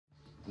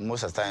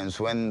Most of the times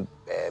when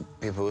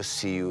people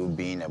see you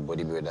being a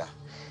bodybuilder,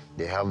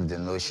 they have the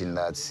notion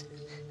that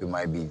you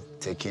might be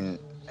taking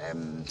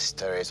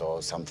steroids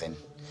or something.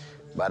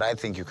 But I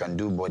think you can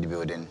do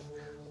bodybuilding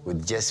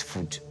with just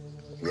food.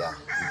 Yeah,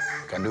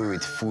 you can do it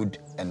with food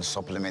and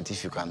supplement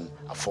if you can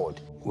afford.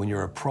 When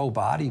you're a pro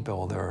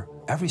bodybuilder,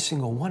 every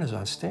single one is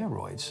on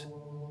steroids.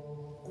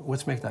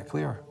 Let's make that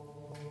clear,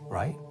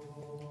 right?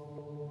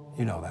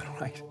 You know that,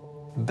 right?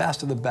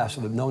 Best of the best,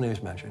 no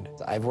names mentioned.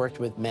 I've worked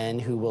with men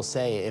who will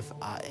say, if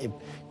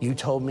you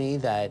told me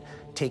that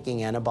taking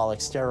anabolic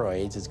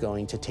steroids is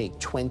going to take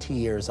 20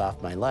 years off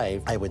my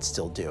life, I would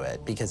still do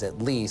it, because at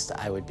least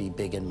I would be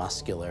big and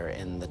muscular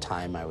in the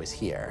time I was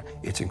here.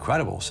 It's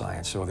incredible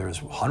science. So there's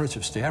hundreds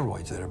of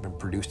steroids that have been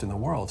produced in the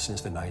world since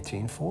the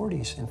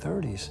 1940s and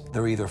 30s.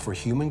 They're either for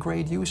human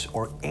grade use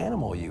or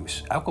animal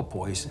use.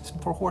 Alcopoise, it's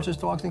for horses,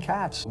 dogs, and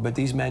cats. But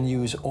these men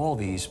use all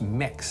these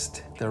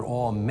mixed. They're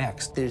all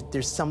mixed.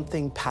 There's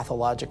something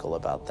pathological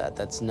about that.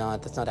 That's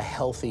not a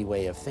healthy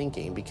way of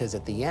thinking, because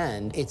at the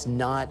end, it's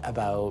not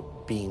about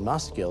being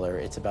muscular,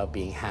 it's about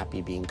being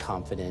happy, being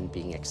confident,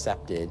 being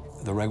accepted.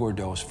 The regular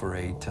dose for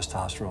a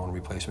testosterone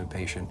replacement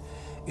patient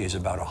is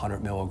about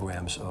 100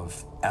 milligrams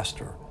of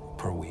ester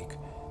per week.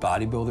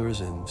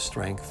 Bodybuilders and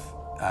strength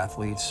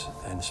athletes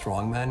and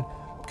strongmen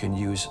can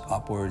use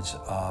upwards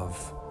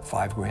of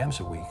 5 grams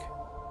a week.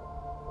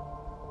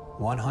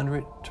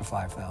 100 to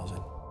 5,000.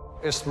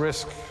 It's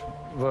risk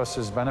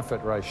versus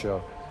benefit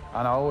ratio.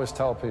 And I always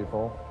tell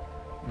people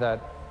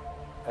that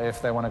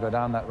if they want to go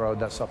down that road,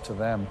 that's up to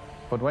them.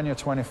 But when you're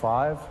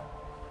 25,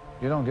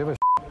 you don't give a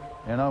shit.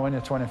 You know, when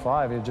you're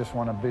 25, you just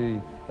want to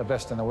be the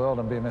best in the world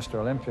and be Mr.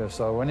 Olympia.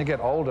 So when you get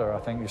older, I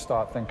think you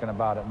start thinking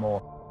about it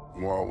more.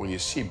 Well, when you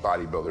see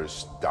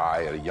bodybuilders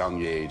die at a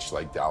young age,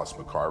 like Dallas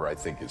McCarver, I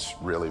think it's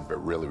really,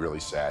 really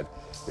sad.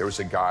 There was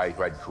a guy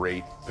who had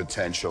great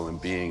potential in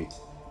being,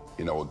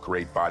 you know, a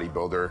great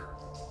bodybuilder,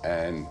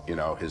 and, you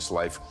know, his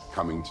life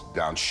coming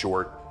down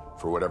short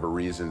for whatever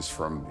reasons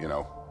from, you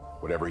know,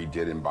 whatever he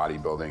did in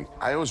bodybuilding.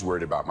 I was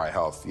worried about my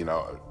health, you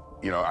know.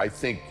 I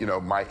think, you know,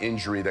 my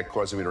injury that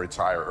caused me to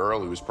retire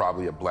early was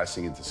probably a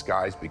blessing in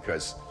disguise,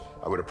 because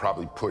I would have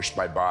probably pushed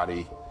my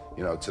body,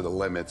 you know, to the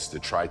limits to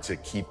try to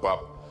keep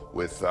up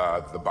with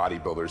the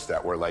bodybuilders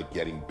that were like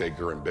getting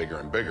bigger and bigger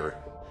and bigger.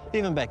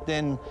 Even back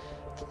then,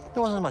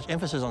 there wasn't much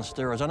emphasis on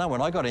steroids. I know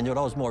when I got into it,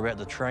 I was more about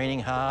the training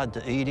hard,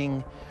 the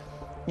eating,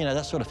 you know,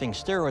 that sort of thing.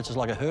 Steroids is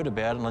like I heard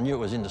about it and I knew it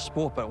was in the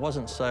sport, but it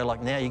wasn't so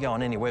like now you go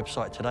on any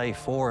website today,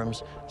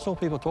 forums, that's all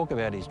people talk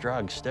about is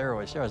drugs,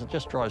 steroids. It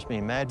just drives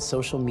me mad.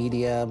 Social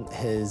media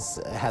has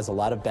a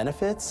lot of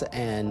benefits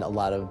and a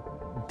lot of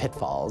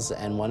pitfalls,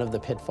 and one of the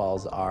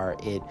pitfalls are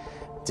it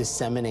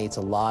disseminates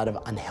a lot of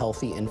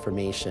unhealthy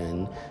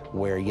information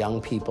where young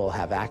people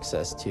have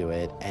access to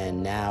it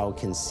and now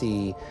can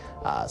see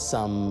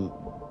some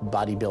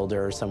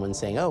bodybuilder or someone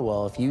saying, oh,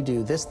 well, if you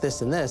do this,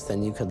 this, and this,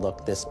 then you could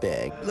look this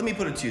big. Let me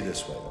put it to you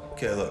this way.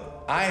 Okay, look,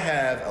 I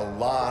have a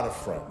lot of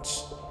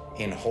friends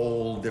in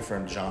whole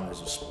different genres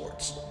of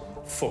sports.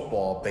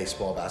 Football,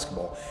 baseball,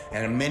 basketball,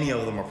 and many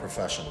of them are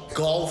professional.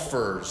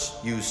 Golfers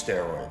use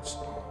steroids,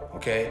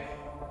 okay?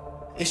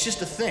 It's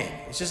just a thing.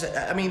 It's just,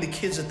 I mean, the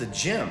kids at the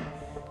gym,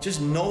 just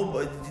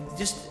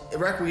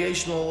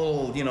recreational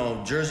little, you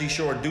know, Jersey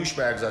Shore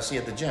douchebags I see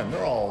at the gym.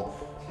 They're all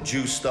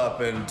juiced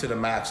up and to the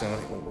max and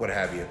what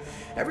have you.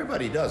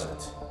 Everybody does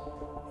it.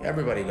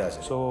 Everybody does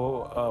it.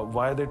 So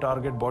why they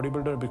target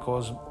bodybuilder?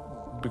 Because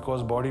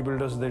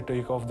bodybuilders, they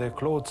take off their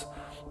clothes.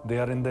 They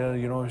are in their,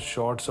 you know,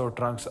 shorts or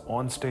trunks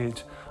on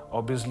stage.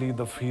 Obviously,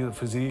 the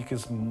physique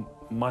is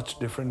much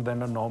different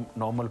than a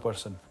normal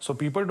person. So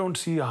people don't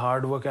see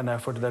hard work and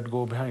effort that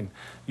go behind.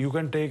 You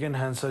can take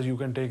enhancers, you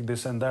can take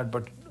this and that,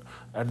 but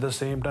at the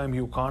same time,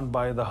 you can't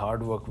buy the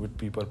hard work which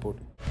people put.